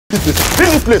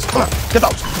Leave this place. Come on, get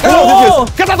out. Get out of this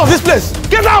place. Get out of this place.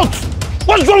 Get out.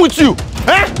 What's wrong with you?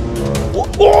 Eh?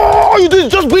 Oh, you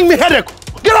did just bring me headache.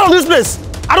 Get out of this place.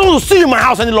 I don't want to see you in my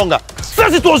house any longer.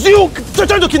 First it was you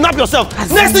trying to kidnap yourself.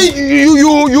 Next thing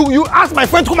you asked my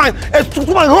friend to come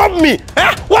and rob me.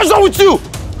 Eh? What's wrong with you?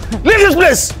 Leave this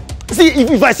place. See,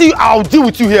 if I see you, I'll deal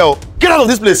with you here. Get out of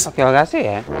this place. Okay, I see.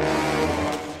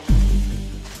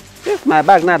 This my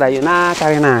bag now that you now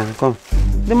carry now. Come.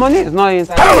 The money is not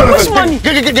inside. Which money?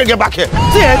 Get back here.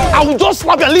 See, I will just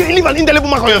slap you and leave an indelible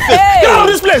mark on your face. Hey. Get out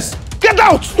of this place. Get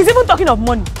out. He's even talking of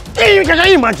money. Hey, can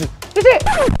you imagine? Is it?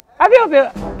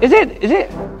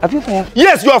 Have you fired?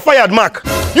 Yes, you are fired, Mark.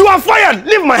 You are fired.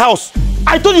 Leave my house.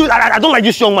 I told you I don't like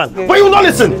this young man, okay. But you will not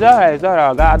listen. It's alright,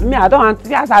 God. Me, I don't want.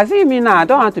 Yes, I see me now. I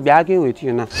don't want to be arguing with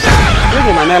you now. Look,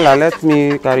 Emanuella, let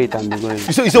me carry it and be going.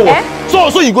 You say what?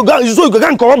 So you go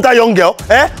and corrupt that young girl,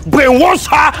 brainwash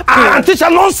her and teach her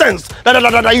nonsense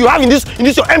that you have in this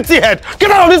your empty head.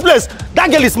 Get out of this place. That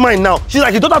girl is mine now. She's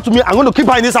like a daughter to me. I'm going to keep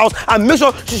her in this house and make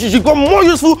sure she become more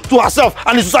useful to herself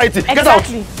and the society.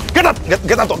 Exactly. Get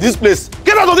out of this place.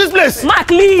 Get out of this place. Mark,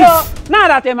 leave. So, now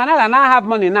that Emanuella now have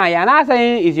money now, you're not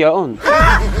saying it's your own.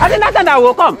 I think that time that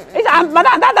will come.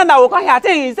 Madam, that time that will come here, I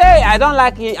think he say I don't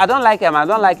like him. I don't like him. I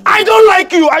don't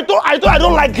like you. I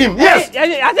don't like him. Yes.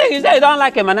 I think you say you don't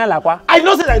like Emanuella, quoi. I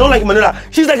don't say that I don't like Emanuella.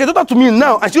 She's like a daughter to me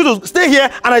now, and she will stay here,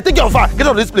 and I take care of her. Get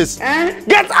out of this place.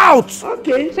 Get out.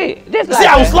 Okay. See,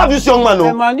 I will slap this young man.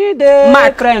 The money they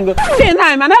Mark friend. See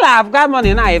now, Emanuella have got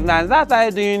money now. If that's why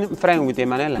doing friend with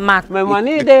Emanuella. Mark, my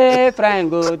money they friend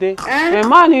go they. My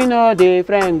money no they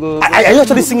friend go. Are you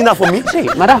actually singing that for me? See,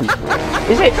 madam.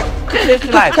 You see, this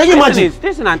life. Can you imagine?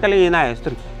 This is I'm telling you now is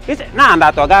true. Now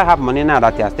that Oga have money now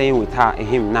that you are staying with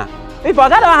him now. If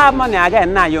Oga don't have money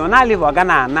again now, you will not leave Oga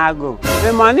now go.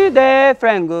 The money they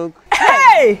friend go.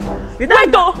 Hey! Wait,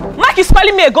 Mark is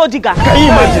calling me a gold digger. Can you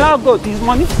imagine? Not gold, his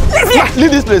money.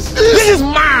 Leave this place. Leave this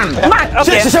man. Mark,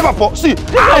 okay. See,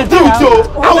 I'll deal with you.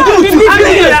 I'll deal with you.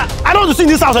 I don't want to see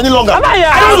this house any longer. I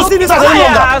don't want to see this house any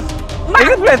longer. Is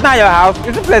this place not your house?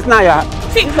 Is this place not your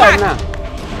house? See, Mark.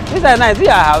 This is not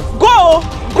your house. Go!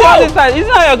 This side. It's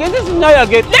not your gate. This is not your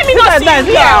gate. Let me not see you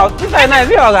here. This side is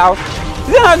your house.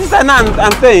 This is not this side now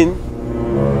I'm saying.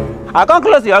 I can't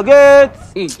close your gate.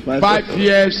 5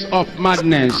 years of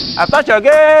madness. I touch your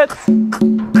gate.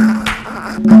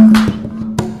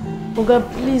 Oga,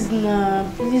 please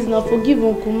now, forgive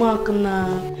Uncle Mark now.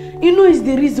 You know it's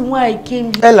the reason why I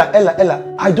came here.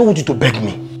 Ella, I don't want you to beg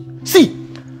me. See,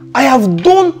 I have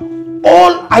done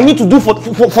all I need to do for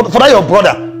that your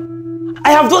brother.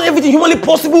 I have done everything humanly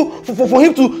possible for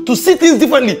him to see things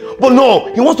differently. But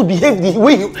no, he wants to behave the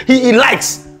way he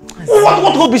likes.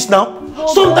 What rubbish now?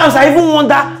 Sometimes I even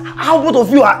wonder how both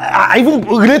of you are even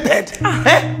related.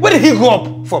 Where did he grow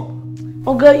up from?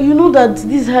 Okay, you know that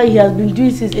this is how he has been doing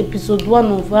since episode 1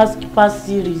 of our past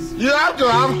series. You have to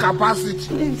have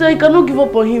capacity. So I cannot give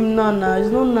up on him now. It's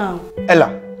not now.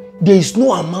 Ella, there is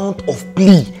no amount of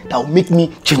plea that will make me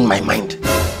change my mind.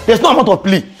 There's no amount of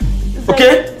plea.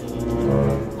 Okay?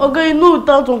 Okay, you know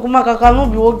without Uncle Mark, I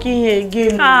cannot be working here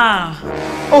again.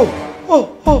 Oh,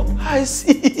 I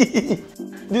see.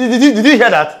 Did you hear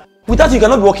that? Without you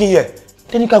cannot be working here.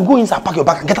 Then you can go inside, pack your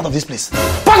bag and get out of this place.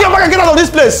 Pack your bag and get out of this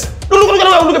place. Look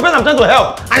at the person I'm trying to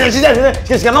help. And she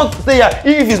cannot stay here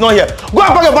if he's not here. Go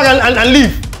and pack your bag and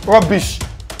leave. Rubbish.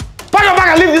 Pack your bag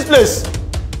and leave this place.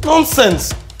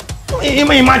 Nonsense.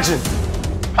 Imagine.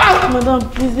 Madam,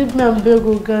 please let me and beg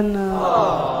Oga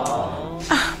now.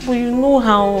 But you know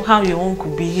how your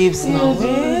uncle behaves now.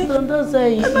 That's why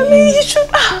he should.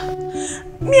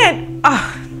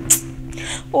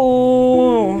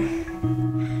 Oh.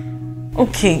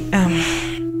 Okay.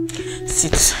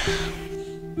 Sit.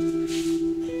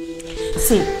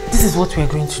 See, this is what we are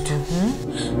going to do.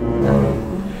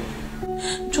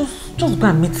 Just go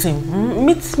and meet him.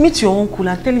 Meet your uncle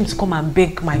and tell him to come and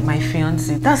beg my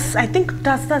fiancé. I think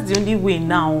that's the only way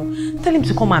now. Tell him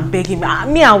to come and beg him.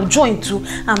 Me, I'll join too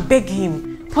and beg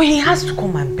him. But he has to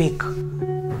come and beg.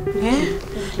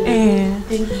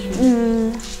 Thank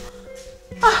you.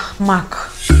 Mark.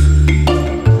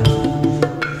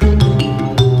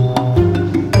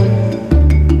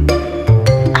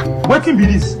 What can be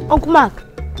this? Uncle Mark,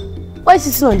 why is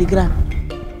he sitting on the ground?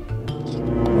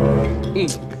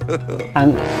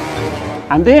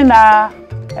 I'm doing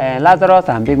Lazarus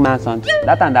and Big Man something.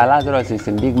 That time that Lazarus is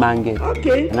in Big Man gate.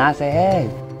 Okay. And I say, hey,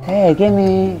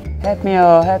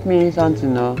 help me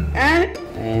something, no.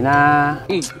 And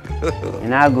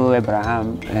I go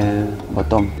Abraham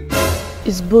bottom.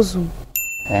 It's bosom.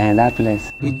 And that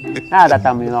place. Now that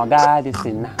I'm in Oga, this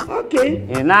thing now. Okay.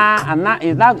 It's not, I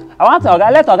want to Oga,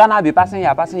 let Oga now be passing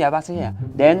here.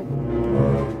 Then,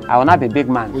 I will not be big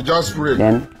man. We just pray.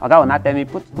 Then, Oga will not tell me,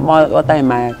 put more water in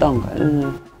my tongue.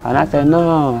 I will not say,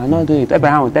 no, I will not do it.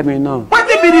 Abraham will tell me, no. What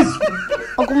did be this?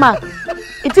 Uncle Mark,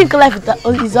 you think life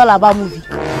is all about movie?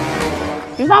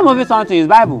 It's not movie something, it's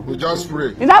Bible. We just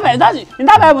pray. In that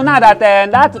Bible now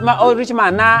that old rich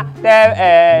man now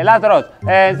tell Lazarus,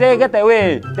 say get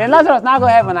away. Then Lazarus now go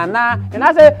heaven and now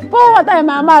say, put water in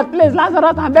my mouth, please,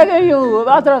 Lazarus, I'm begging you.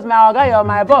 Lazarus, my Oga, you're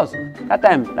my boss. That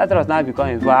time, Lazarus now become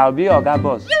his boss. I'll be your Oga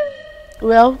boss.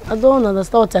 Well, I don't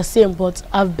understand what you're saying, but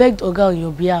I've begged Oga on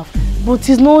your behalf. But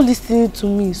he's not listening to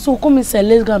me. So come inside,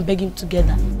 let's go and beg him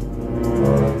together.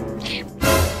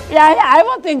 Yeah, I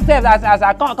even think safe as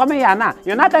I come here now.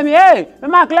 You not tell me, hey,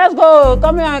 Mark, let's go.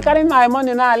 Come here and carry my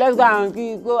money now. Let's go and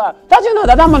go. Don't you know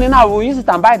that money now we use it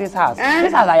and buy this house?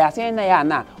 This house I are seeing here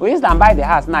now. We use it and buy the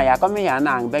house now. You're coming here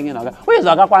now and begging Oga. Who is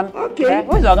Oga Kwan? Okay.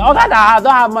 Who is Oga? Oga that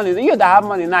don't have money. You that have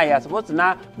money now, you're supposed to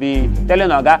now be telling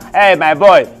Oga, hey, my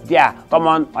boy, yeah, come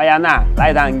on, Oya now,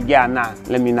 lie down here now.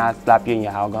 Let me now slap you in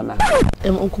your house now.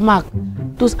 Uncle Mark,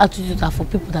 those attitudes are for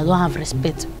people that don't have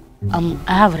respect. I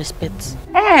have respect.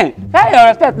 Hey, carry your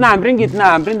respect now and bring it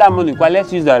now and bring that money. Well,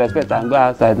 let's use the respect and go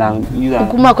outside and use that.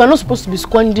 Uncle Mark, we're not supposed to be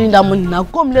squandering that money now.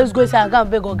 Come, let's go inside and go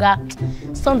and beg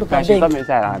Oga. Stand up and beg. Come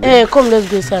inside. Hey, come, let's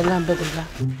go inside and go and beg Oga.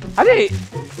 Adi.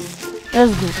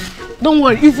 Let's go. Don't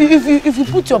worry. If you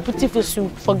put your pretty face, he'll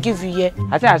forgive you. Yeah.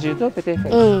 I think I should do pretty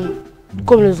face.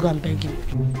 Come, let's go and beg him.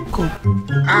 Come.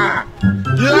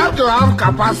 You have to have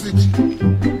capacity.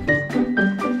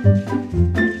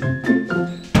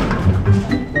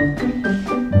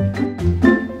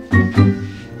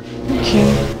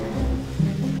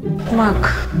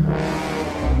 Mark,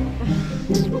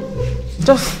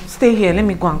 just stay here. Let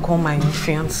me go and call my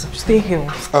fiance. Stay here.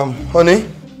 Honey?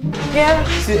 Yeah.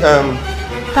 See,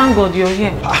 thank God you're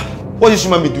here. What is this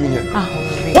man be doing here?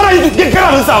 What are you doing? Get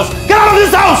out of this house! Get out of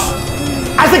this house!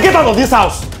 I said get out of this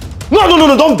house! No,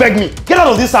 don't beg me. Get out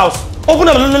of this house. Open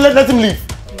up and let him leave.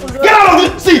 Get out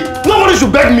of this! See, nobody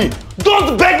should beg me.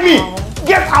 Don't beg me!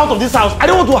 Get out of this house. I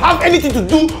don't want to have anything to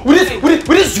do with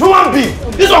this human being.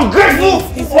 This ungrateful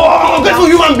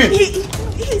human being.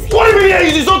 What do you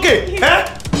mean? It's okay.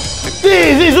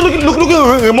 Is he looking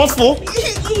remorseful?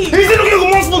 Is he looking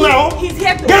remorseful now? He's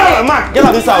here to get out, Mark. Get out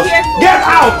of this house. Get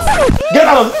out. Get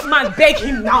out of this. Man, beg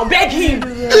him now. Beg him.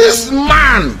 This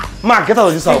man. Mark, get out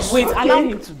of this house. Wait, allow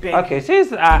him to beg. Okay,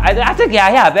 since I think you're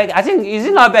here beg. I think is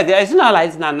it not beg? Is it not like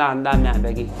it's not me I'm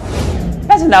begging?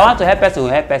 Person that want to help person will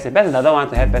help person. Person that don't want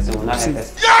to help person will not help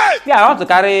person. Yeah, I want to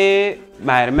carry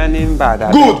my remaining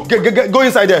bag. Good. Go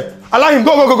inside there. Allow him.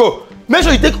 Go. Make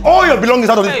sure you take all your belongings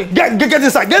out of this. Get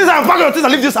inside. Get inside and pack your things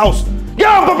and leave this house. Get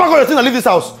out and pack all your things and leave this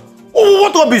house. Oh,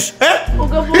 what rubbish? Is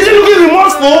he looking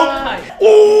remorseful?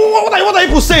 Oh, what are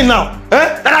people saying now?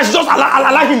 That I should just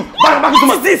allow him back into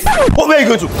my... This. Where are you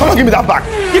going to? Come on, give me that bag.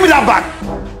 Give me that bag.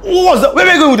 What's that? Where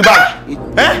are you going with the bag?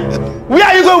 Where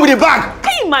are you going with the bag?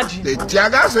 Can you imagine?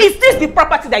 Is this the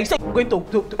property that you said you're going to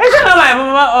do? Is it not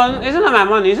my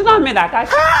money? Is it not me that cash?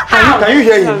 Can you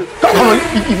hear him? Come on,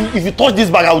 if you touch this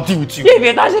bag, I will deal with you. If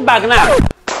you touch this bag now.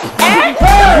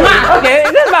 Okay,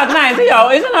 is this bag now?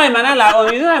 Is it not Emanuella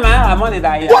or is it not Emanuella money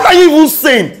that you have? What are you even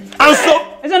saying? And so...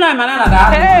 Is it not Emanuella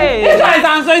that? Hey! It's not his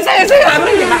answer. You say, I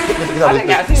bring it back.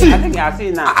 I think you are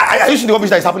seeing now. Are you seeing the rubbish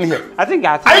that is happening here? I think you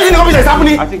are seeing the rubbish that is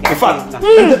happening? I think you are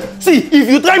seeing now. See, if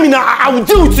you try me now, I will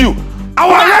deal with you. I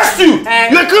will arrest you.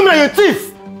 You're a criminal, you're a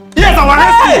thief. Yes, I will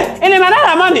arrest you. In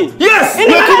Emanuella money? Yes, you're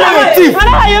a criminal, you're a thief.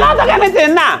 Emanuella, you don't talk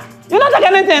anything now. You don't talk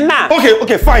anything now.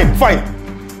 Okay, fine.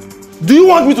 Do you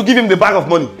want me to give him the bag of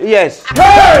money? Yes.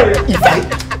 Hey!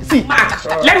 See, Mark,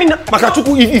 let me know.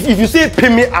 Makachuku, if you say pay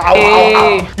me,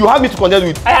 you have me to contend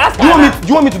with. Do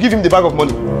you want me to give him the bag of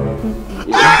money?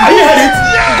 Are you heard it?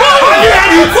 Are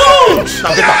you heard it?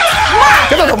 Now get out.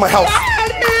 Get out of my house.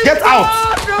 Get out.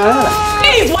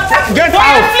 Please, what's happening? Get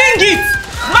out. Fling it.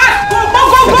 Mark, go.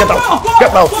 Get out.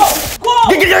 Get out.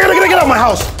 Get out of my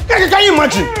house. Can you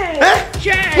imagine?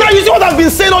 Now you see what I've been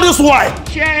saying all this while.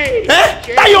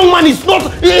 That young man is not.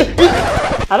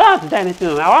 I don't have to tell anything.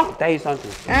 I want to tell you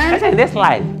something. I said in this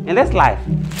life,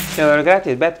 you will regret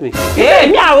it. Bet me.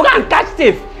 Hey, me, I will go and catch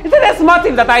thief. Is it a small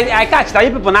thief that I catch that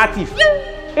you people not thief?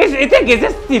 You think it's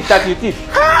this thief that you thief?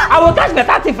 I will catch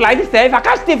better thief like this. If I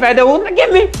catch thief, they will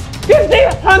give me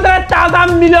 50,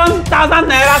 100,000, million, thousand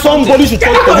naira. Somebody should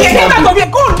talk to this one.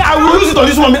 I will use it on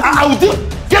this one. I will do.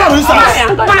 Get out of this house.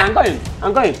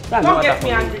 I'm going. Don't get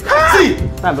me angry. See,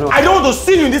 I don't want to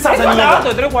see you in this house anymore. I want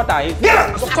to drink water. Get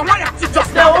out.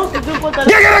 I want to drink water.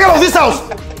 Get out of this house.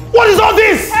 What is all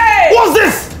this? Hey! What's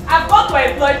this? I've got to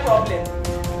employ problem.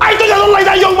 I told you I don't like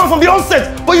that young man from the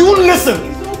onset, but you wouldn't listen.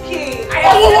 It's okay.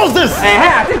 What was this?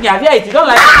 I think you have it. You don't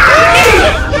like it.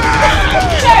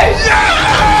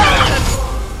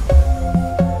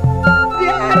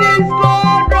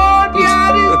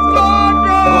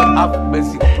 God have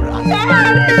mercy upon us.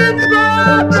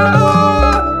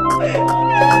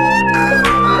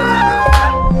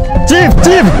 Chief!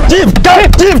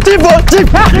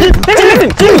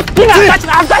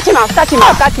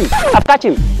 I've catch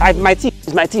him. My thief.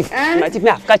 It's my thief.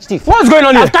 I've catch thief. What's going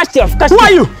on here? I've catch thief. Who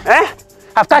are you?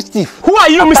 I've catch thief. Who are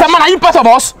you, Mr. Man? Are you part of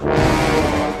us? Who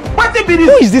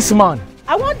is this man?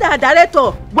 I want the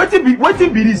director. What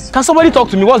be this? Can somebody talk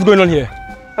to me? What's going on here?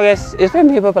 Okay, it's when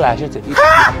people are shooting.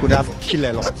 Could have killed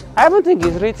a lot. I don't think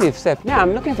it's real thief, Seth. Yeah,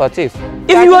 I'm looking for thief.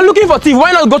 If you are looking for thief,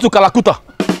 why not go to Kalakuta?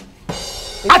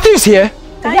 Are thieves here?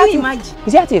 Can you imagine?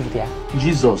 Is there a thief there?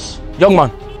 Jesus. Young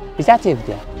man. Is there a thief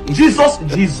there? Jesus.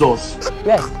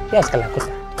 Yes, Kalakuta.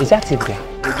 Is there a thief there?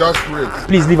 We just pray.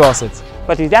 Please leave our set.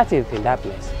 But is there a thief in that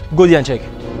place? Go there and check.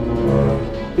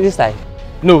 This side.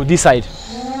 No, this side.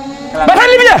 But I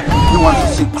live here! You want to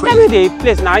see Tell me the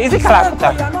place now. Is it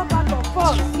Kalakuta?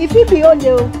 If you be only,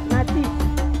 nothing.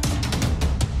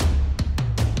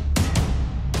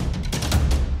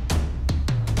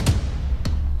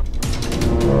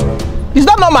 Is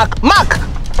that not Mark? Mark!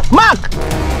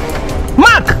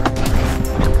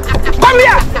 Come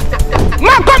here!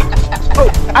 Mark, come! Oh,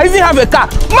 I even have a car.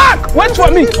 Mark, wait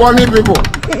for me. Funny people.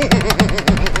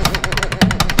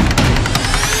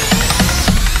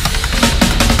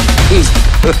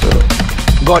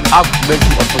 God have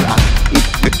mercy upon us.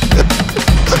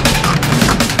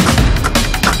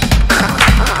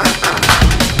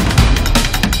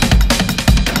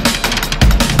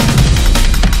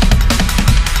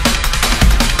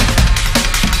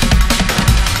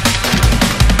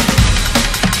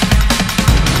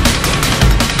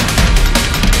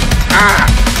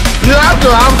 You have to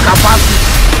have capacity.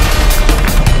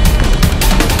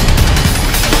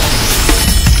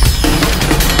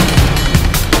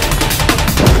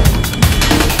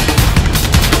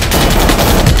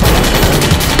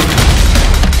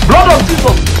 Blood of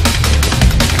Jesus.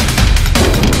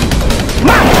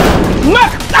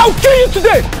 Mark, I'll kill you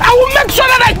today. I will make sure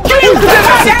that I kill you today. If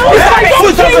I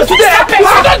don't kill you today, if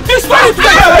I don't destroy you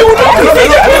today, you will not kill me.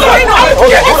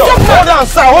 Hold on,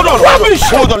 sir. Hold on. Rubbish.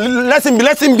 Hold on. Let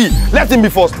him be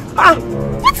first.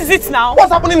 What is it now?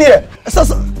 What's happening here? Sir,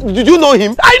 did you know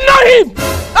him? I know him!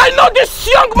 I know this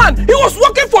young man! He was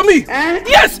working for me!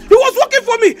 Yes, he was working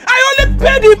for me! I only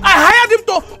paid him, I hired him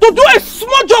to do a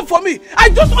small job for me! I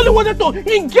just only wanted to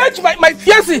engage my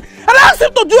fiancé, and I asked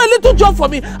him to do a little job for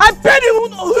me. I paid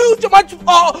him a huge amount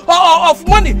of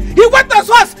money. He went as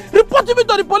far as reporting me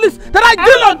to the police that I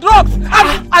deal on drugs,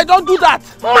 and I don't do that.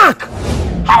 Mark!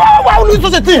 How will you do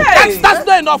such a thing? That's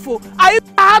not enough. I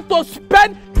had to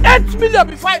spend 8 million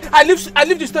before I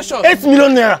leave the station. 8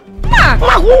 million naira. Mark,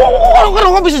 what kind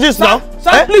of rubbish is this now?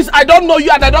 Sir, please, I don't know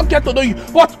you and I don't care to know you.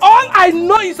 But all I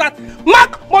know is that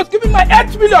Mark must give me my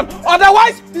 8 million,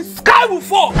 otherwise the sky will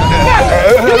fall.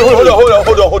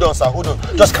 Hold on, sir. Hold on.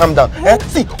 Just calm down.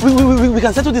 See, we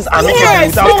can settle this amicably.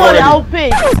 Yes, don't worry, I'll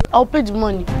pay. I'll pay the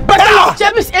money. But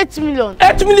Chef is 8 million.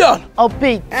 8 million? I'll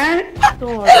pay it.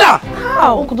 Don't worry.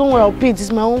 How? Uncle, don't worry, I'll pay it.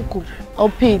 It's my uncle. I'll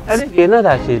pay it. I think you know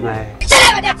that she's my...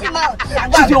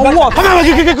 She's your what? Come on,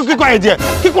 keep quiet there.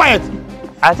 Keep quiet.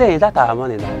 I say, is that our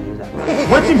money now?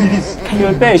 What be this?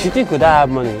 You pay, she think we don't have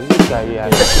money.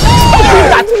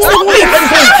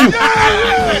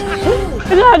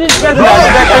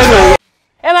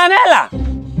 Emanuella!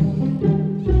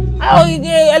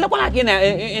 I look like in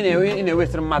a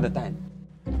wasting mother time.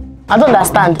 I don't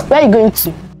understand. Where are you going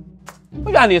to?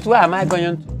 Where am I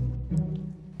going to?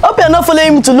 Hope you're not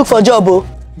following me to look for a job, oh.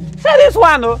 Say this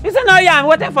one, oh. He said, no, yeah, I'm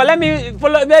waiting for,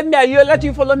 let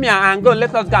you follow me and go,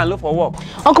 let us go and look for work.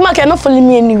 Uncle Mark, you're not following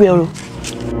me anywhere, oh.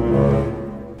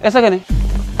 Yes, again.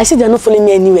 I said you're not following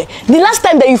me anywhere. The last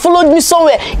time that you followed me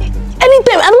somewhere,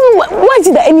 anytime, I don't know why is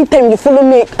it that anytime you follow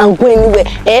me and go anywhere,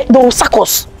 they will sack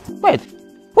us. Wait,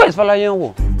 who is following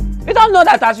you? You don't know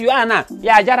that as you are now,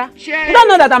 yeah, Jara. You don't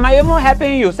know that I'm even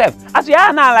helping you, self. As you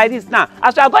are now like this now,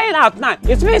 as you are going out now,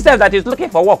 it's me self that is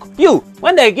looking for work. You,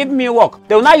 when they give me work,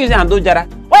 they will not use it and do Jara.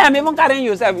 Why I'm even carrying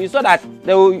you, self, is so that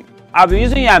they will, I'll be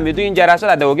using you and be doing Jara so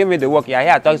that they will give me the work. Yeah,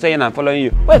 here, talk saying and following you.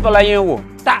 Who is following you?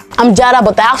 Stop. I'm Jara,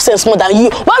 but I have sense more than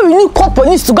you. Why will you call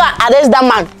police to go and arrest that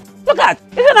man? Look at,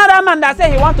 is another man that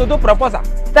say he wants to do proposal.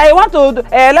 That you want to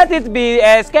let it be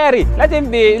scary. Let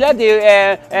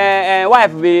the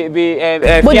wife be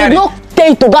But you don't tell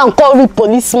you to go and call the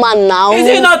policeman now. Is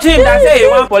it not him that say he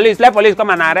want police? Let police come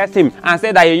and arrest him and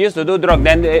say that he used to do drugs.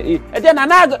 Then is it not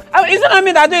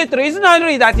me that do it? Is it not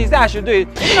me that he said I should do it?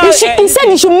 He said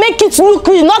he should make it look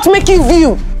real, not make it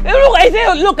view.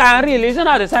 Look and real. It's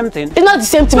not the same thing. It's not the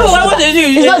same thing. No, what is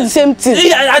it? It's not the same thing.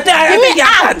 I think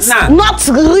act, nah. not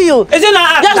real. Is it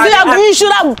not act? Just like you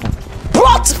should have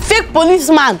brought fake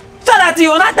policeman. So that you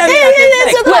will not tell me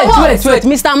Wait,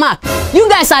 Mr. Mark. You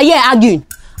guys are here arguing.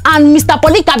 And Mr.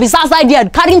 Polika is outside there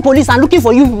carrying police and looking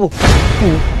for you people.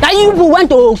 That you people went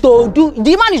to do.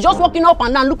 The man is just walking up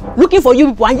and down looking for you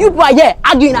people, and you people are here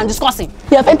arguing and discussing.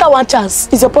 You have entered one chance.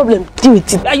 It's your problem. Deal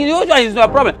with it. You know which one is your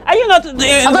problem? Are you not? You know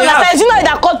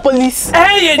that called police.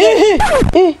 I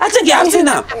think you have seen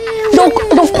now. They'll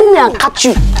come here and catch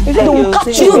you. They will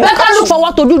catch you. You better look for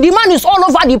what to do. The man is all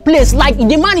over the place. Like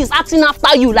the man is acting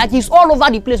after you. Like he's all over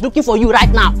the place looking for you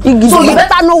right now. So you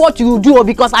better know what you do,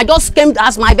 because I just came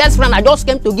as my best friend. I just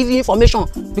came to give you information,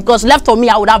 because left for me,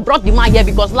 I would have brought the man here,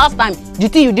 because last time the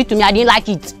thing you did to me, I didn't like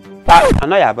it. I'm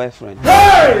not your boyfriend.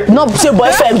 Hey! No, say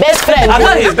boyfriend, best friend. I'm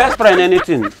not his best friend,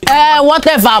 anything.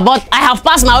 Whatever, but I have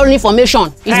passed my own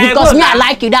information. It's because me, I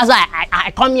like you. That's why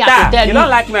I come here to tell you. You don't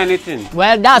like me anything.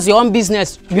 Well, that's your own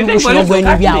business. You should not go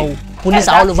anywhere. Police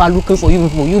are all over looking for you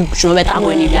people. You should not better go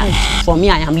anywhere. For me,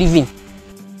 I am leaving.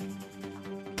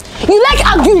 You like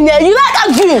arguing, eh? You like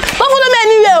arguing. Don't follow me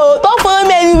anywhere, oh. Don't follow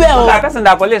me anywhere, oh. That person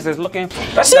that police is looking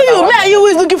for. See you, man. You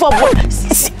is looking for.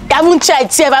 I won't try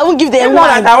it. I won't give them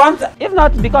one. If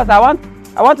not, because I want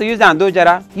to use the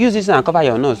andojara. Use this and cover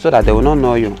your nose so that they will not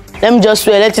know you. Let me just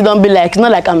swear. Let it don't be like. Not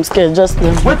like I'm scared. Just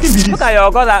look at your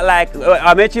God like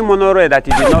Amechi Monore that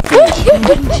you did not finish.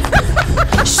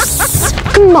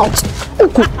 Not.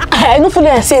 I don't feel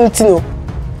like I say anything.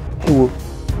 No.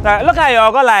 Look at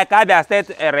your God like Abia State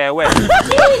Railway.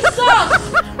 Jesus!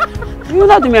 You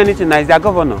not do me anything nice, their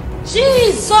governor.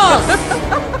 Jesus!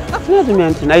 You not do me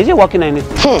anything nice. Is he working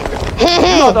anything?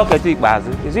 You not talk to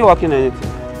Ikbazi. Is he working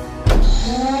anything?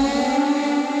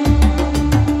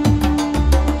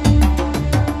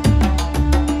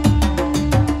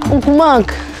 Uncle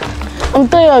Mark, I'm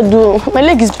tired though. My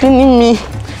leg is paining me. Is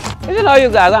it not you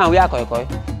guys and we are koi?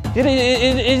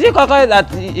 Is it koi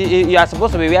that you are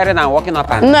supposed to be wearing and walking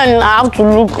up and? No, I have to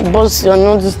look, boss. You're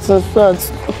not this thing.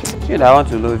 You don't want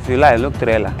to look. If you like, look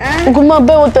trailer. Uncle Mark,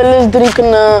 buy water. Let's drink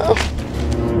now.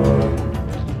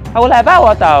 I will buy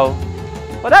water.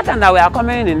 But that time that we are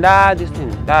coming in that this thing,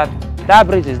 that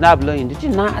breeze is now blowing. The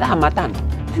thing now, that matan.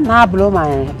 It now blow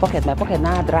my pocket. My pocket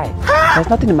now dry. There's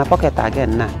nothing in my pocket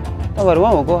again now. Don't worry,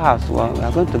 when we go house, we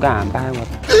are going to go and buy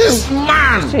water. This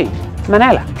man! See,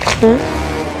 Manela.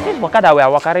 This worker that we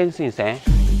are working since,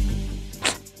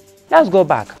 let's go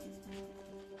back.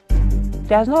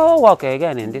 There's no work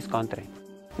again in this country.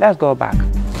 Let's go back.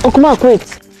 Uncle Mark,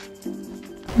 wait.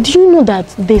 Do you know that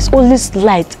there's always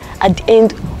light at the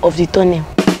end of the tunnel?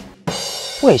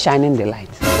 Who is shining the light?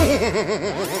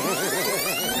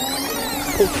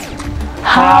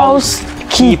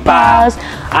 Housekeepers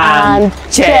and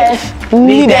chef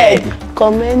needed.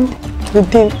 Comment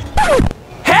within.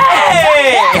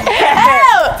 Hey!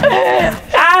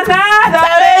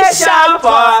 Adoration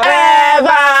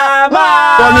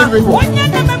forevermore.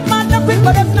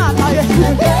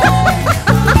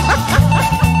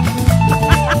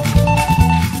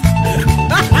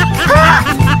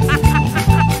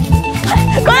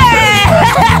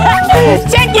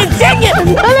 Check it.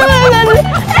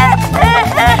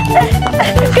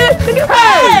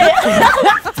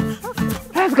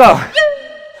 Let's go.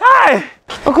 Hi.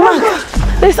 Uncle Mark,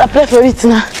 let's apply for it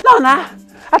now. No, nah.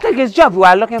 I think it's job we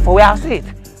are looking for. We have see it.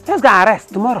 Let's go and rest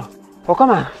tomorrow. Oh,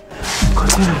 come on.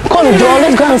 Come on,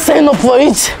 let's go and sign up for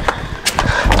it.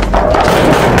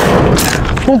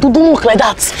 Don't look like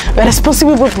that. We're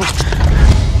responsible people.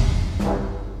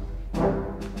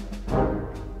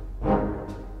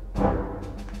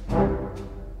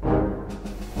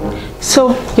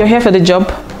 So, you're here for the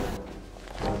job?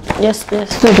 Yes. No,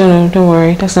 don't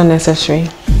worry. That's not necessary.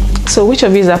 So, which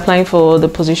of you is applying for the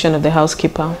position of the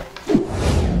housekeeper?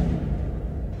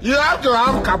 You have to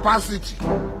have capacity.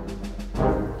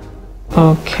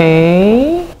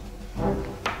 Okay.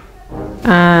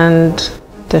 And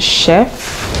the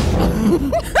chef?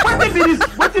 What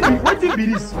be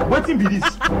this?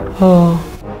 Oh.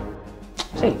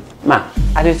 See, ma,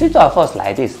 as you see two of us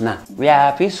like this now, we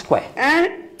are P-square.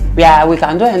 We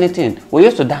can do anything. We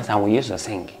used to dance and we used to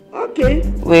sing. Okay.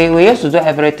 We used to do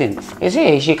everything. You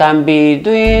see, she can be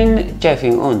doing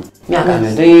chefing own. Me, I can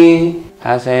be doing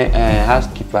as a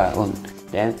housekeeper own.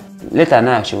 Then Later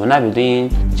now, she will not be doing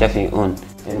chefing own.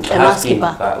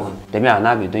 housekeeper. Then I will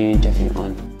not be doing chefing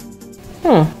own.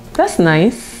 That's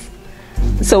nice.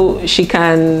 So she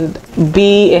can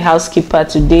be a housekeeper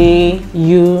today,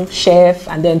 you chef,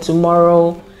 and then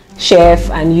tomorrow chef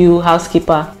and you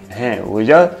housekeeper. We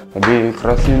just be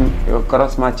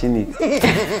cross matching it.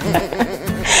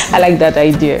 I like that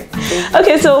idea.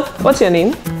 Okay, so what's your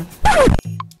name?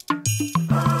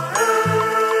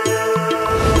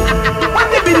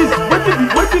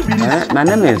 My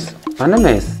name is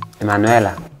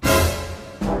Emanuella.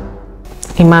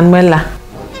 Emanuella.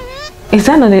 Is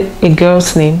that not a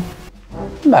girl's name?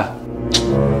 But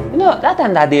you know that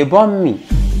time that they born me,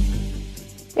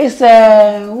 it's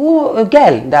a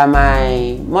girl that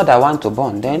my mother want to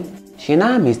born. Then she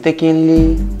now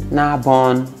mistakenly now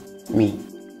born me,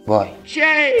 boy.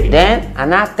 Then I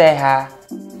now tell her,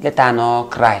 let her not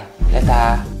cry, let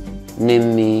her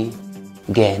name me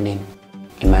girl name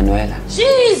Emanuella.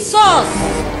 Jesus!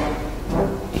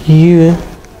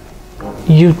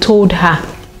 You told her.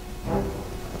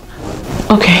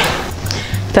 Okay,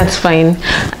 that's fine.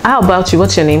 How about you?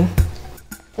 What's your name?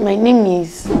 My name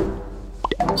is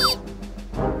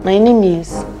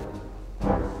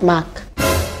Mark.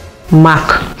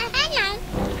 Mark.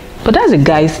 But that's a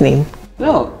guy's name.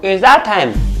 No, it's that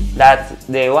time that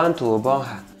they want to born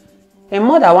her. A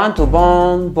mother want to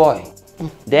born boy.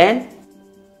 Then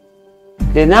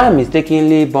they now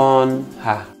mistakenly born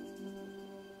her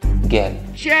girl.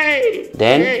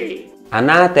 Then I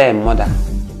now tell mother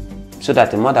so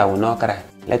that the mother will not cry.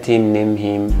 Let him name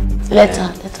him. Let her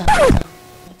name him.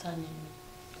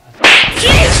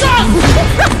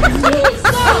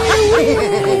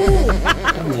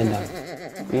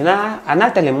 You know, I now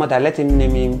tell him mother let him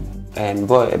name him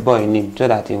boy name so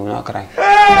that he will not cry.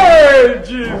 Hey,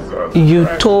 Jesus! You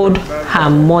told her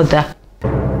mother.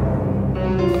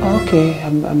 Okay,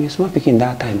 I'm a small picking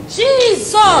that time.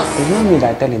 Jesus! It's not me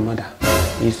that tell him mother.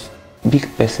 It's big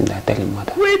person that tell him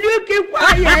mother. Will you keep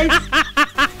quiet?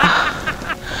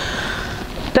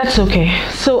 That's okay.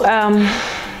 So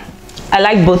I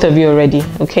like both of you already.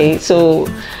 Okay, so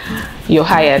you're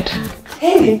hired.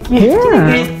 Hey,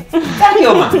 Yeah. thank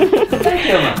you, ma. Thank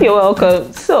you, ma. You're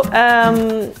welcome. So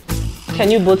can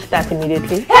you both start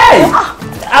immediately? Hey,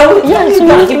 I will. Yes,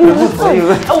 for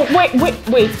you. Oh wait.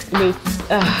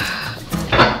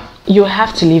 You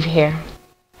have to leave here.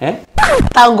 Eh?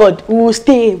 Thank God, we will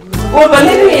stay. We'll be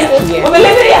living here. We'll be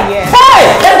living here. Yeah.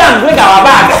 Hey, let them bring our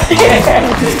bag.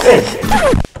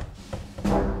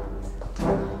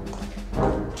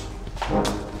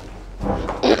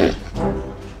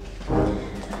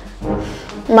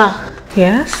 Ma,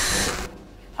 Yes.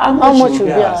 how much will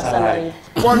be our salary?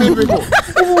 Funny people.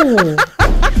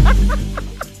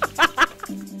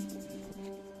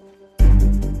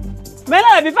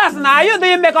 Man, be fast now. Are you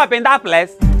doing makeup in that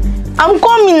place? I'm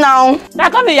coming now.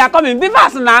 You're coming. Be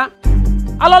fast now.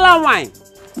 Alola wine.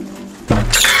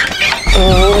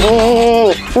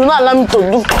 You not allow me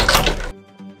to do.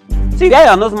 See, get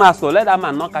your nose mask. Let that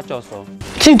man not catch us.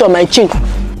 See it on my chin.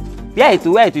 Yeah, it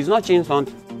wear it. It's not chin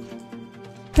something.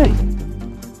 Hey.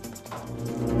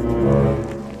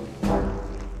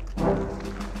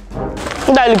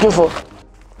 What are you looking for?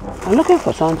 I'm looking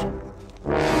for something.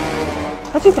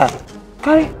 I think I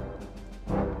carry.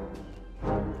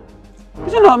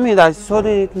 Is it not me that's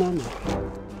holding it now?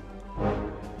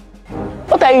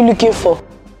 What are you looking for?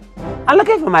 I'm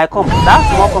looking for my comb.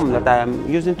 That small comb that I am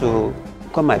using to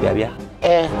comb my baby.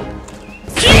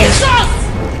 Jesus!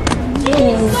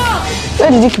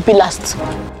 Where did you keep it last?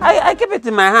 I keep it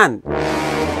in my hand.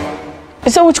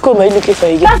 You said which comb are you looking for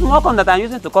again? That small comb that I'm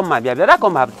using to comb my baby. That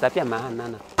comb have disappeared in my hand,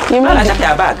 Nana.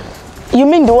 You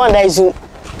mean the one that is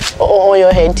on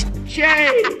your head?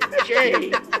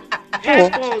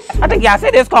 I think I see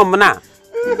this comb now.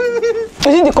 Is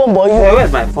it the comb or you?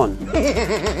 Where's my phone?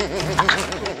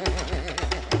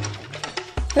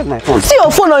 Where's my phone? See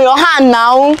your phone on your hand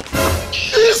now.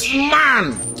 This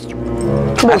man.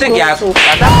 I think you have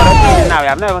corrected now. You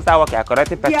have never started working. I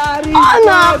corrected person.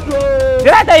 Anna!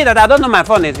 Did I tell you that I don't know my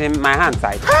phone is in my hand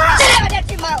side? Let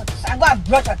him out. I'm going to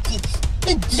brush your teeth.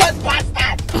 Idiot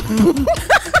bastard.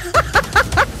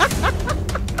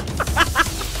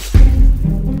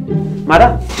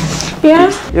 Madam,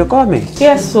 Yeah. you call me?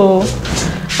 Yes. So,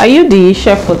 are you the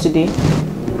chef for today?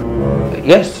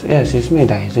 Yes, it's me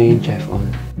that is doing chef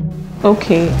on.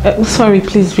 Okay. Sorry,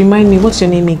 please remind me. What's your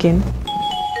name again?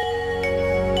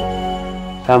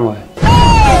 Samuel.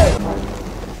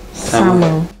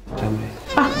 Samuel.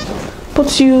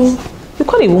 But you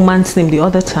called a woman's name the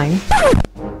other time.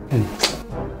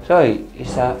 Sorry,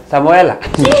 it's Samuela.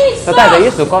 Sometimes they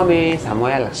used to call me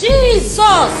Samuela. Jesus!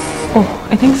 Oh,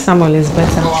 I think Samuel is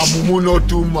better. Oh, not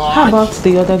too much. How about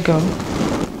the other girl?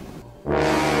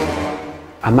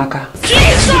 Amaka.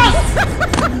 Jesus!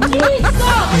 Jesus!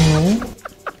 No.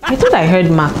 I thought I heard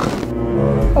Mark.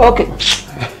 Okay.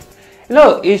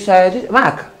 No, it's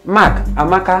Mark.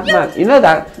 Amaka, Mark. You know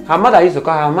that her mother used to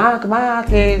call her Mark.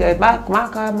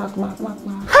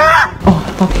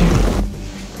 Oh, okay.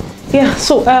 Yeah,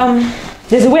 so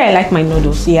there's a way I like my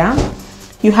noodles, yeah?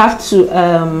 You have to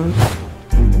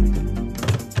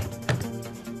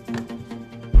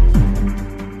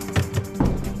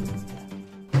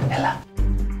Ella.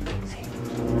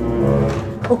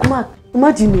 Oh, come on.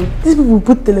 Imagine, these people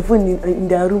put telephone in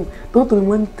their room. Don't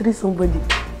monitor somebody.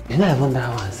 It's not even that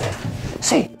one, sir.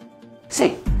 See.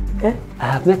 Eh? I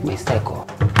have made mistake.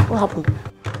 What happened?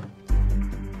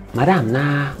 Madam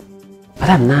na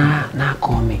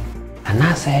call me. And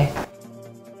I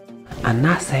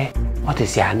say, what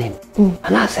is your name?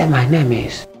 And I say, my name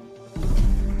is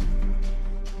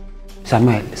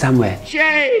Samuel.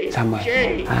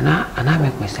 And I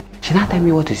make mistake. She not tell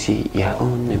me what is your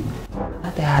own name.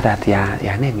 I tell her that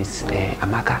your name is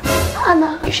Amaka.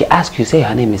 Anna. If she asks you, say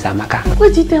her name is Amaka. Why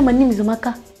did you tell my name is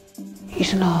Amaka?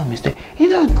 It's no mistake. You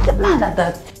know,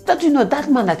 don't you know that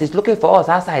man that is looking for us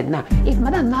outside now? If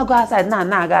madam now go outside now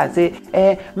go and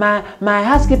say, my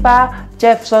housekeeper,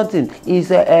 chef something, is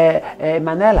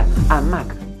Emanuella and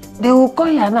Mark. They will call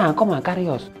here now and come and carry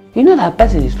us. You know that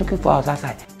person is looking for us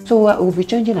outside. So we'll be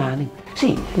changing our name.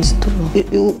 See, It's true.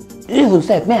 Even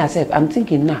said, I'm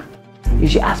thinking now.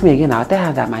 If she asks me again, I'll tell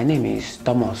her that my name is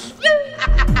Thomas.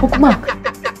 Oh, Mark.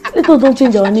 Let us don't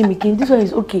change our name again. This one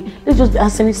is okay. Let's just be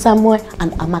answering Samuel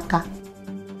and Amaka.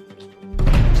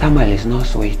 Samuel is not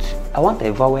sweet. I want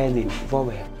a vowel name.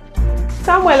 Vowel.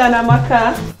 Samuel and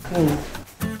Amaka.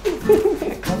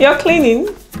 You're cleaning?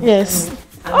 Yes.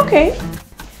 Okay.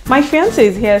 My fiance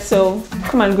is here, so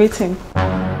come and greet him.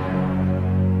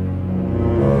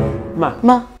 Ma,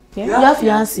 Yeah? you have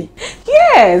fiancé?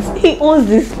 Yes, he owns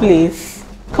this place.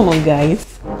 Come on, guys.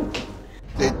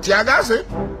 The Tiagase,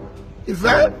 he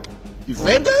fell, he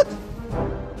fainted,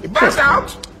 he passed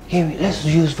out. Here, let's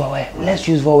use vowel. Let's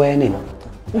use vowel name.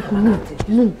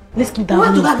 No, let's keep that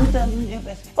one.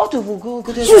 What if we go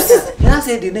to You see- Can I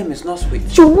say the name is not sweet?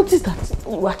 She will notice that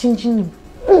we are changing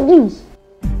him.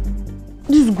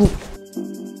 This is good.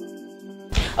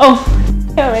 Oh,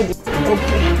 you're ready.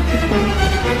 Okay.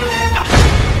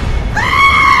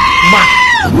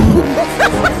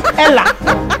 Ella.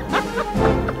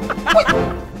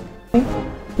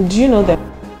 Do you know them?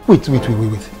 Wait. Hey,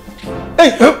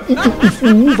 if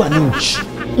you move an inch,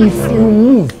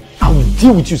 I will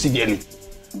deal with you severely.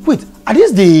 Wait, are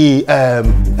these the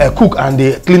cook and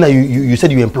the cleaner you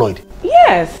said you employed?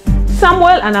 Yes,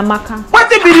 Samuel and Amaka.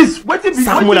 What it be this?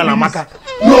 Samuel and Amaka.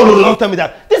 No, don't tell me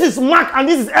that. This is Mark and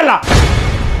this is Ella.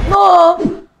 No,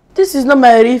 this is not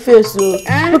my real face. So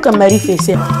look at my real face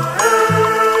here.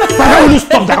 Why will you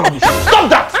stop that rubbish? Stop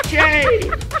that!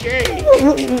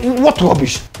 What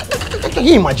rubbish? Can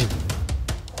you imagine?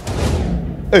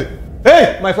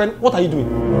 Hey, my friend, what are you doing?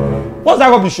 What's that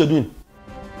rubbish you're doing?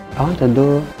 I want to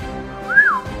do.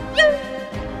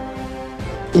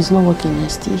 It's not working.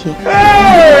 It's still here.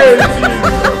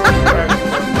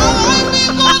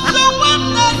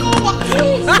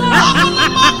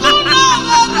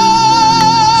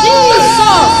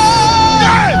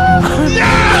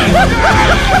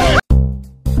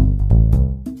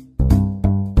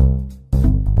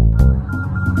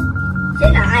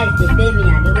 Say na eyes dey pay me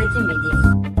and dey waiting me this.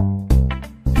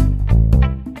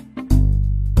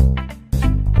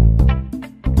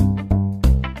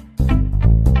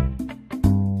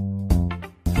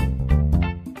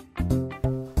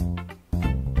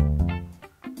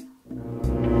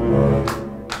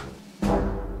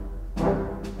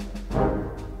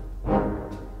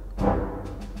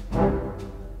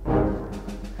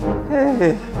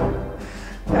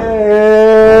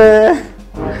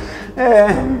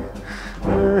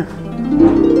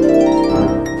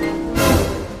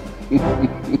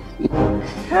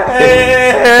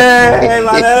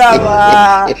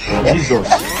 Jesus.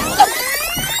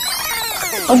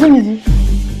 Ogunidi,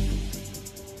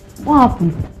 what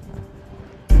happened?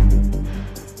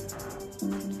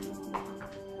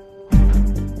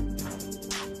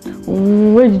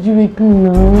 Where did you wake me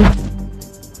now?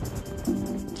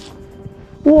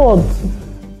 What?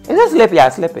 Is it sleep? You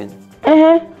are sleeping.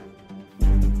 You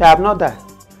have not died.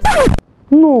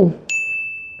 No.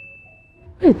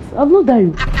 Wait, I've not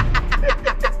died.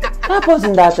 That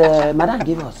person that Madam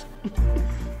gave us.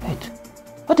 Wait,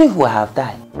 what if we have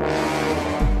died?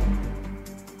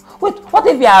 Wait, what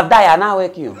if you have died and I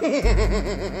wake you?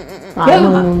 No,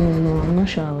 I'm not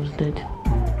sure I was dead.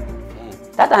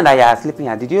 That time that you are sleeping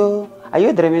here, are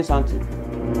you dreaming something?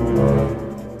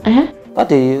 What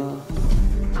do you?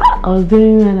 I was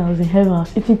doing when I was in heaven, I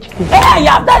was eating chicken. Hey, you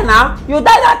have died now. You died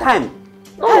that time.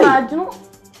 No, hey. I do not.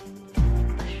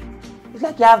 It's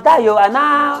like you have died, you are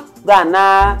now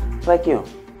gonna wake you.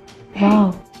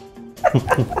 Wow.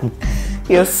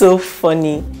 You're so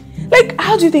funny. Like,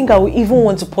 how do you think I would even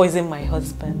want to poison my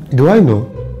husband? Do I know?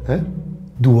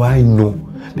 Do I know?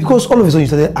 Because all of a sudden you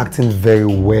started acting very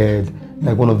weird,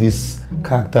 like one of these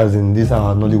characters in these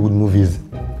Nollywood movies.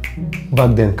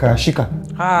 Back then, Karashika.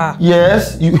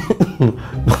 Yes, you.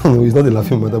 No, it's not a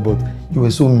laughing matter, but you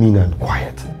were so mean and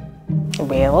quiet.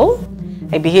 Well,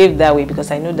 I behaved that way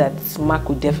because I know that Mark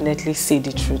would definitely say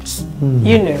the truth.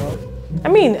 You know. I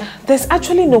mean, there's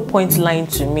actually no point lying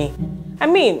to me. I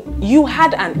mean, you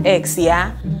had an ex,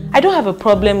 yeah? I don't have a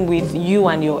problem with you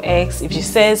and your ex if she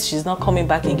says she's not coming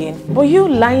back again. But you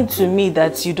lying to me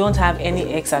that you don't have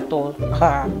any ex at all,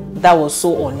 that was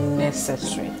so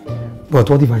unnecessary. But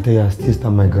what if I tell you I still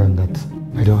stand my ground that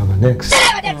I don't have an ex?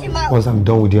 Once I'm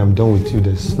done with you, I'm done with you.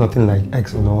 There's nothing like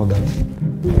ex and all that.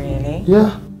 Really?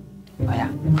 Yeah. Oh yeah,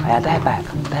 die back.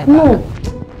 No.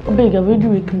 I beg, I've already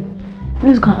wakened.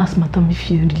 Please go and ask Madam if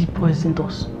she really poisoned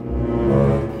us.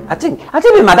 I think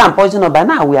if Madam poisoned us by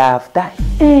now, we have died.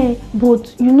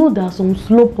 But you know there's some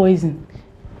slow poison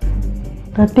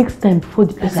that takes time before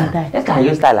the person dies. Let's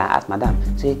use that and ask Madam.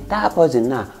 Say, that poison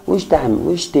now, which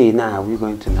day now are we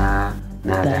going to now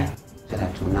die? So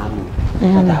that you now know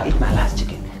that I'll eat my last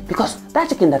chicken. Because that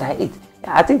chicken that I eat,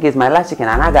 I think it's my last chicken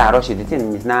and I gotta rush it. The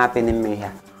thing is now paining me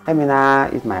here. Let me now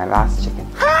eat my last chicken.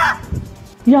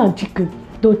 Yeah, chicken.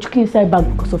 The chicken inside bag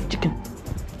because of chicken.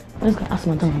 Let's go ask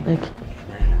Madam, I beg.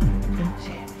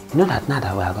 You know that now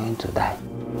that we are going to die,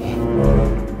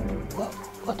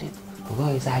 what if we go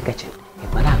inside kitchen?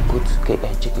 If Madam puts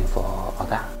chicken for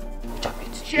Oga, we chop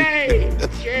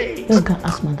it. Let's go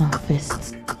ask Madam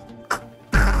first.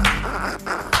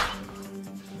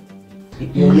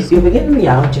 You'll be giving me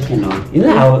your own chicken, no? You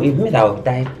know how if me that will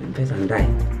die first and die.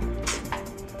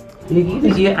 I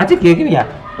think you give me your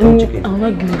own chicken. I'll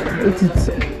not give it.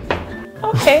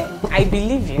 Okay, I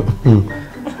believe you.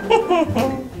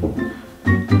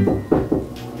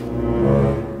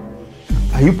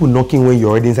 Are you knocking when you're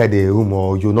already inside the room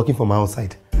or you're knocking from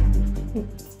outside?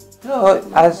 No,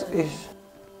 as if.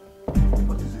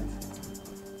 What is it?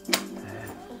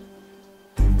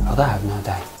 Oga have not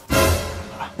died.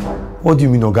 What do you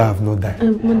mean Oga have not died?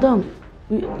 Madam,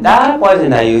 that poison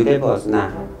that you gave us now,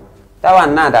 that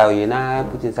one now that you now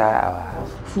put inside our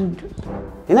food.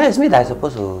 You know, it's me that's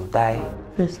supposed to die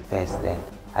first then.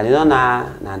 I did not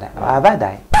now die. Have I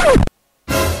died?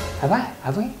 Have I?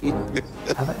 Have we?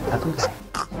 Have we died?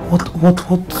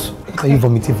 What are you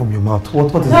vomiting from your mouth?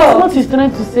 What is it? What he's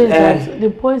trying to say is that the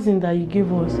poison that you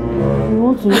gave us, we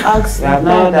want to ask. You have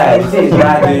not died. This is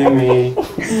bad doing me.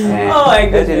 Oh my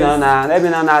goodness. Let me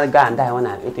now go and die when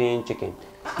I'm eating chicken.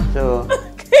 So.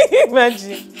 Can you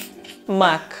imagine?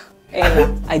 Mark,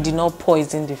 Ella, I did not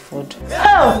poison the food.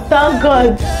 Oh, thank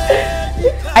God.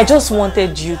 I just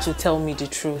wanted you to tell me the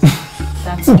truth.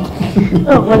 That's all.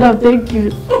 Oh, Madam, thank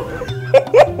you.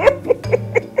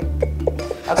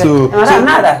 Okay.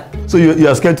 So you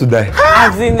are scared to die?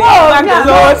 As in, Mark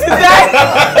doesn't want to die.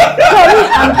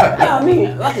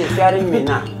 What is scaring me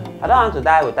now? I don't want to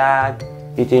die without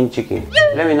eating chicken.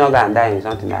 Let me not go and die in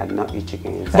something that I did not eat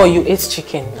chicken inside. But you ate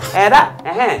chicken.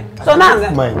 So now,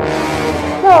 mine.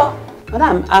 No,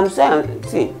 Madam, I'm saying,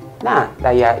 see, now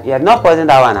that you have not poisoned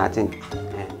that one, I think.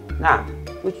 Now,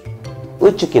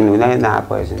 which chicken will I now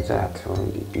poison so that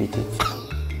you eat it?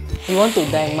 You want to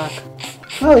die, Mark?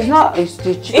 No, it's not. It's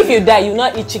the chicken. If you die, you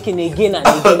not eat chicken again and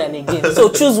again and again. So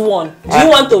choose one. Do you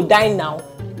want to die now,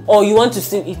 or you want to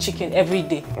still eat chicken every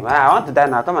day? Okay, I want to die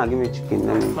now. Come and give me chicken.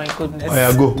 My goodness. Oh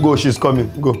yeah, go. She's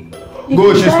coming. Go,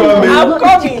 she's coming. I'm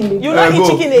coming. You not eat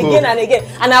chicken again and again,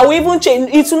 and I will even change.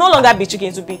 It will no longer be chicken.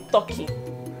 It will be turkey.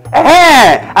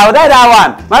 Hey, I will die that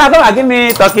one. Man, come and give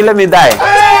me turkey. Let me die.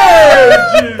 Hey,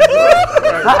 Jesus.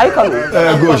 Are you coming?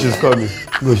 Go, she's coming.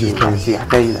 Go, she's coming. See, I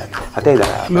tell you that.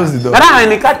 Close the door. Madam, I'm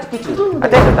in the kitchen. I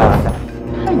tell you that.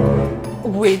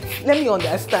 Wait, let me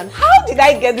understand. How did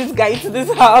I get this guy into this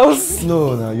house?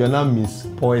 No, you're not Miss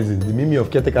Poison. The Mimi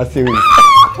of Caretaker series.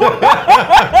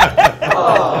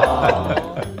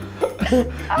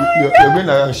 You're going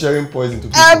around sharing poison to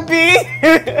people. Abby!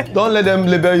 Don't let them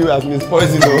label you as Miss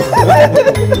Poison, though.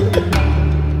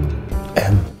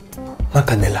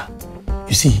 Makanela,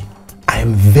 you see, I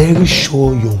am very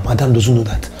sure your madam doesn't know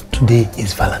that today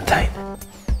is Valentine.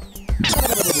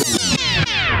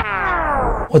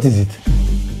 What is it?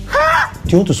 Do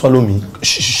you want to swallow me?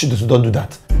 Shh, don't do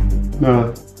that.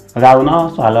 No. But I will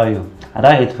not swallow you. I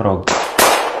don't eat frog.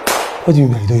 What do you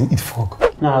mean you don't eat frog?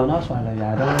 No, I will not swallow you.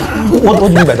 I don't. What do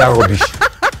you mean by that rubbish?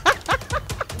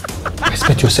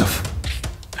 Respect yourself.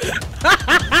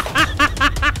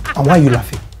 And why are you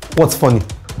laughing? What's funny?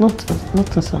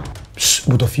 Nothing, sir. Shh,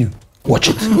 both of you, watch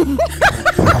it.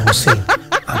 Like I was saying,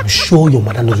 I'm sure your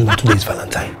mother doesn't know today is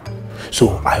Valentine.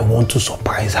 So I want to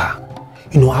surprise her.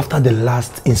 You know, after the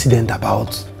last incident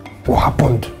about what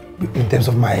happened in terms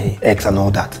of my ex and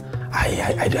all that,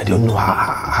 I don't know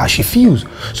how she feels.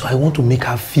 So I want to make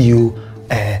her feel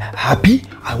happy.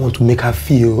 I want to make her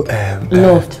feel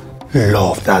loved.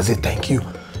 Loved, that's it, thank you.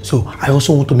 So I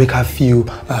also want to make her feel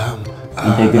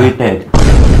integrated.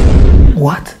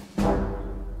 What?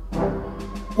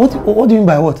 What do you mean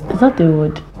by what? Is that a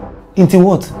word? Into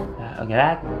what? Okay,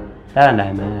 that and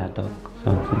I mean, talk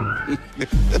something.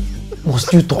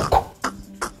 Must you talk?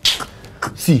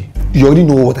 See, you already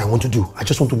know what I want to do. I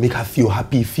just want to make her feel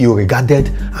happy, feel regarded,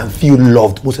 and feel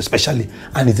loved, most especially.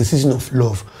 And it's a season of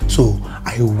love. So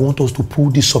I want us to pull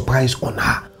this surprise on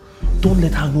her. Don't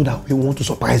let her know that we want to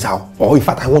surprise her. Or in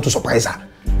fact, I want to surprise her.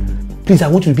 Please, I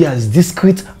want you to be as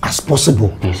discreet as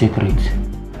possible. A secret.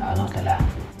 I'll not tell her.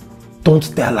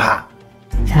 Don't tell her.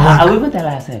 I will even tell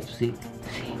her herself. See.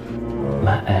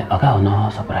 Okay, I will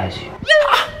not surprise you.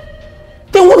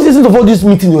 Then what is the essence of all this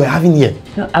meeting we're having here?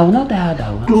 No, I will not tell her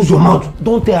that one. Close your mouth.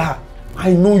 Don't tell her.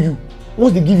 I know you.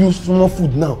 Once they give you small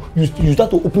food now, you start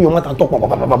to open your mouth and talk.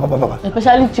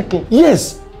 Especially chicken.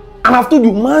 Yes. And I've told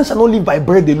you, man shall not live by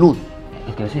bread alone.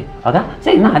 Okay, see. Okay,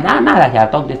 see, now that I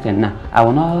talk this thing now, I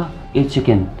will not eat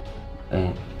chicken.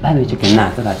 Buy me chicken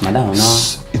now so that madam will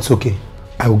not. It's okay.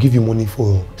 I will give you money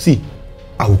for. See,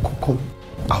 I will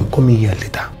come in here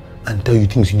later and tell you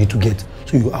things you need to get.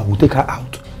 So I will take her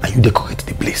out and you decorate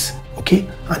the place, okay?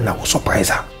 And I will surprise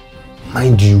her.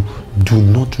 Mind you, do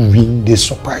not ruin this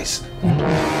surprise.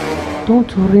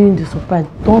 Don't ruin the surprise.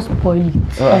 Don't spoil it.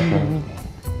 Okay.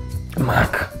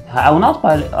 Mark. I will not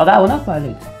spoil it. Okay, I will not spoil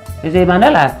it. You see,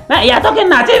 Emanuella, now you're talking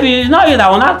now. It's not you that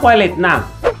will not spoil it now.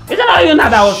 It's not you now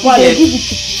that will spoil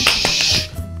it.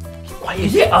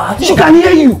 Quiet. She can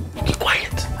hear you. Be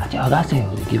quiet. I think Oga say he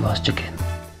will give us chicken.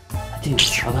 I think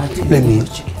Oga say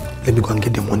let me go and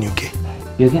get the money, okay?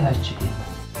 You give us chicken.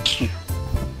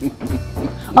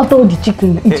 After all the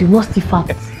chicken, it will not still fat.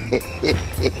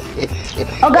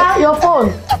 Oga, your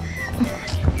phone.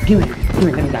 Give me,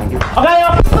 let me down. Oga,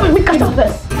 your phone. Let me catch up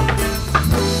first.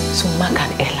 So Mark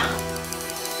and Ella,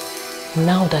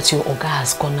 now that your Oga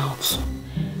has gone out,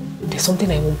 there's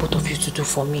something I want both of you to do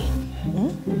for me.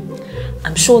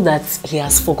 I'm sure that he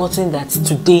has forgotten that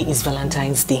today is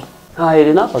Valentine's Day. Oh, he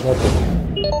did not forget it.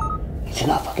 He did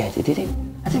not forget it, did he?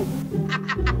 I think.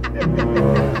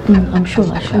 I'm sure he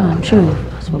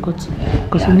has forgotten.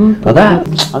 Because you know. Oga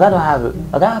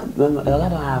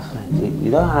don't have friends.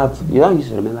 You don't used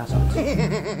to remember something.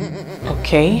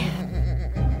 Okay.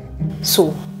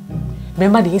 So,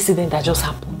 remember the incident that just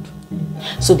happened?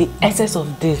 So the essence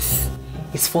of this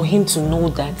is for him to know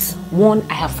that, one,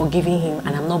 I have forgiven him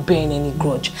and I'm not bearing any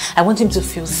grudge. I want him to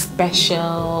feel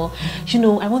special. You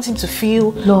know, I want him to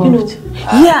feel, loved.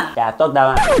 Yeah. Yeah, talk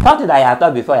that one. Something that you have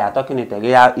talked before, you are talking it again.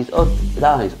 Yeah, it's old.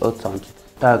 That one is old something.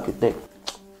 Talk it.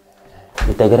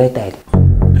 Integrated.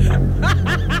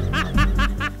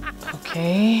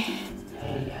 Okay.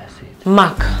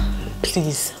 Mark,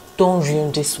 please, don't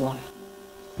ruin this one.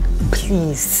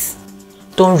 Please.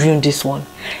 Don't ruin this one.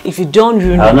 If you don't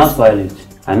ruin it... I will not spoil it.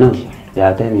 I know. They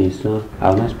are telling me it's not. I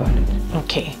will not spoil it.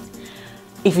 Okay.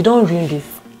 If you don't ruin this,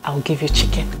 I will give you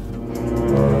chicken.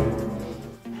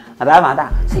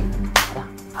 Madam, see.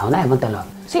 I will not even tell her.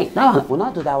 See, that one, we'll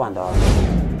not do that one though.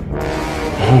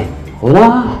 Hey, we'll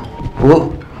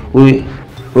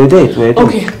do it.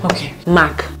 Okay.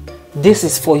 Mark, this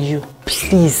is for you.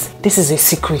 Please, this is a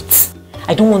secret.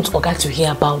 I don't want Oga to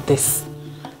hear about this.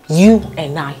 You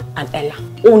and I and Ella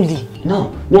only.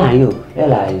 No, me and you.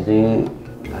 Ella is the.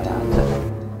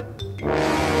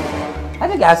 I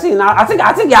think I see now. I think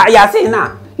you see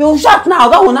now. You shout now.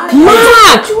 Go now.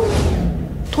 Mark!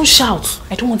 Don't shout.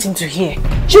 I don't want him to hear.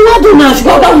 She not do now. She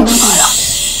go down.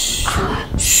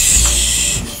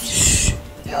 Shh.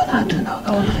 You not do now.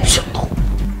 Shut up.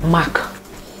 Mark.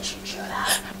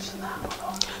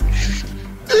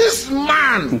 This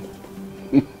man.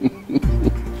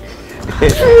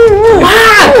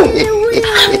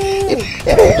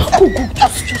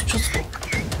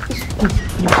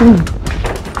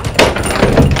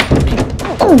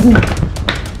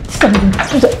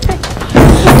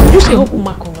 Just help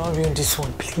Mark not ruin this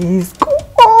one, please. Go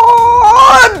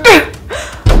on.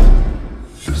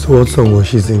 So what song was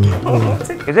she singing?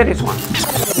 Is it this one?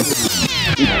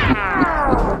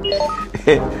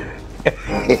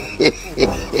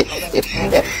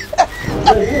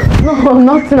 No,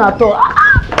 nothing at all.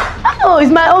 No,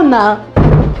 it's my own now.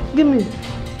 Give me.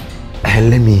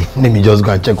 Let me just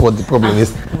go and check what the problem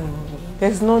is.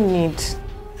 There's no need.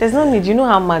 There's no need. You know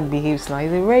how Mark behaves now.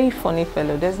 He's a very funny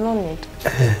fellow. There's no need.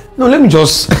 No, let me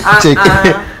just check.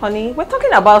 Honey, we're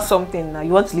talking about something now.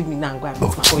 You want to leave me now and go and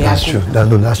Oh, that's true.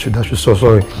 That's true. So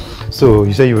sorry. So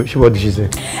you say what did she say?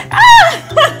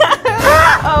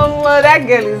 Oh, well, that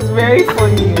girl is very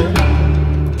funny.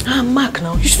 Mark,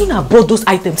 now you shouldn't have brought those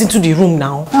items into the room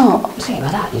now. No, see,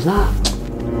 Mother, it's not.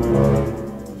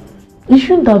 You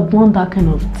shouldn't have done that kind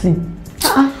of thing.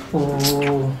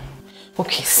 Oh.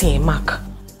 Okay, see, Mark.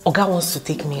 Oga wants to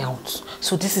take me out.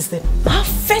 So this is the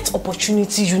perfect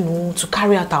opportunity, you know, to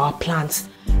carry out our plans.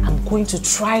 I'm going to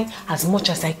try as much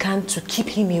as I can to keep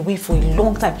him away for a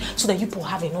long time so that you people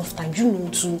have enough time, you know,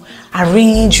 to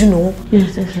arrange, you know.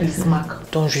 Yes. Please, Mark,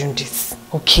 don't ruin this,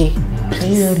 okay?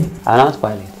 Please. I'll not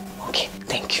spoil it. Okay,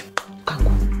 thank you. You can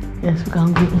go. Yes, we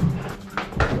can go.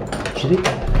 Should we?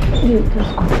 Yeah,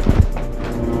 just go.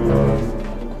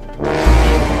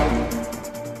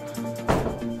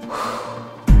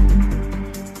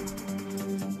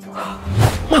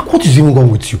 Mark, what is even wrong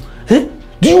with you? Eh?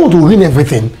 Do you want to ruin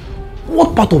everything?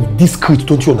 What part of discreet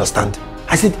don't you understand?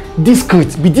 I said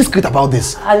discreet. Be discreet about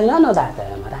this. I did not know that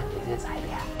Madam is inside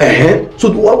here.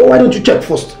 So why don't you check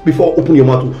first before open your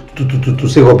mouth to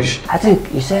say rubbish? I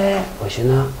think you said we should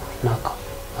not knock.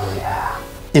 Oh, yeah.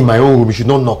 In my own room, you should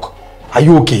not knock. Are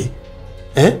you okay?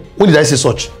 When did I say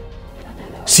such?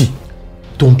 See,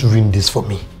 don't ruin this for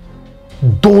me.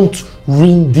 Don't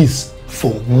ruin this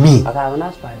for me. Okay, I will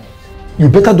not spoil it. You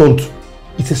better don't.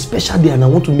 It's a special day and I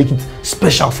want to make it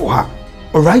special for her.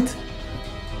 Alright?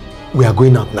 We are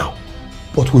going out now,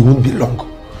 but we won't be long.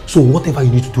 So whatever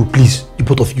you need to do, please, the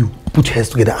both of you, put your heads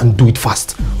together and do it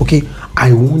fast. Okay?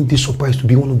 I want this surprise to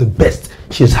be one of the best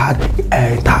she's had in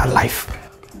her entire life.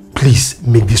 Please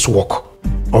make this work.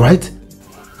 Alright?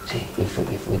 See, if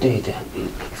we do it,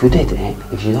 if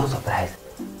you don't surprise,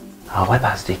 I'll wipe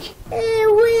our stick.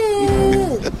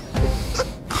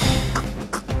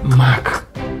 Mark.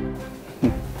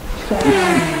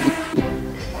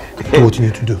 Do what you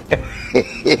need to do.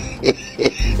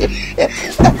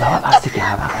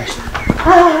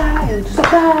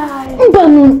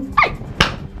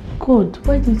 God,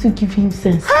 why did you give him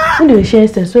sense? When you share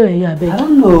sense, where are you? I beg. I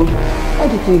don't know. Why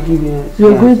did you give him?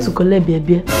 You're going to collect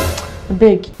baby. I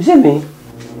beg. Is it me?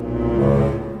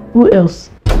 Who else?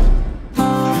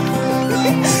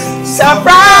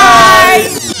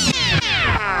 Surprise!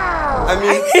 I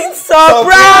mean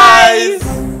surprise!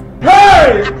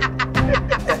 Hey!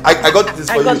 I got this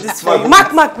for you. I got this for you.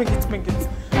 Mark, make it.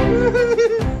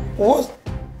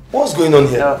 What's going on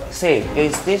here? No, see,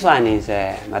 this one is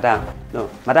Madam. No,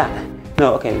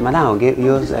 okay, Madam will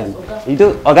use you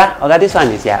do Oga, this one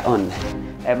is your own.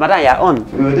 Madam, your own.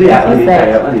 We will do your own inside.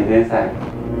 Your own is inside.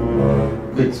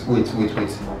 Wait.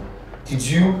 Did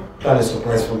you plan a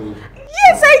surprise for me?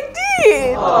 Yes, I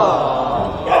did!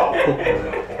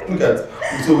 Look at,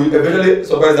 so we eventually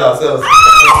surprised ourselves.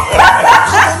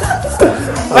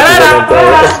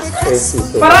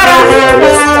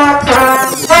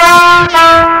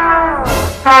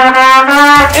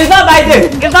 It's not by day.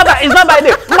 It's not by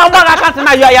day. Mama, I can't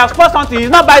now. You have spoiled something.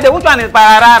 It's not by day. Which one is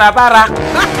para?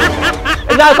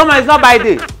 Come on, it's not by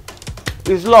day.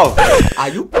 It's love. Are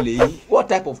you playing? What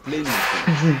type of playing is it?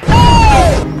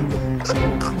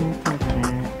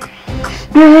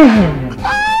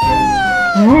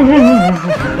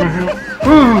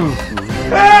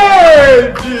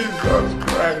 Hey, Jesus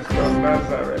Christ of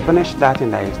Nazareth. Finish that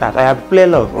thing that you start. I have play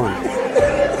love on.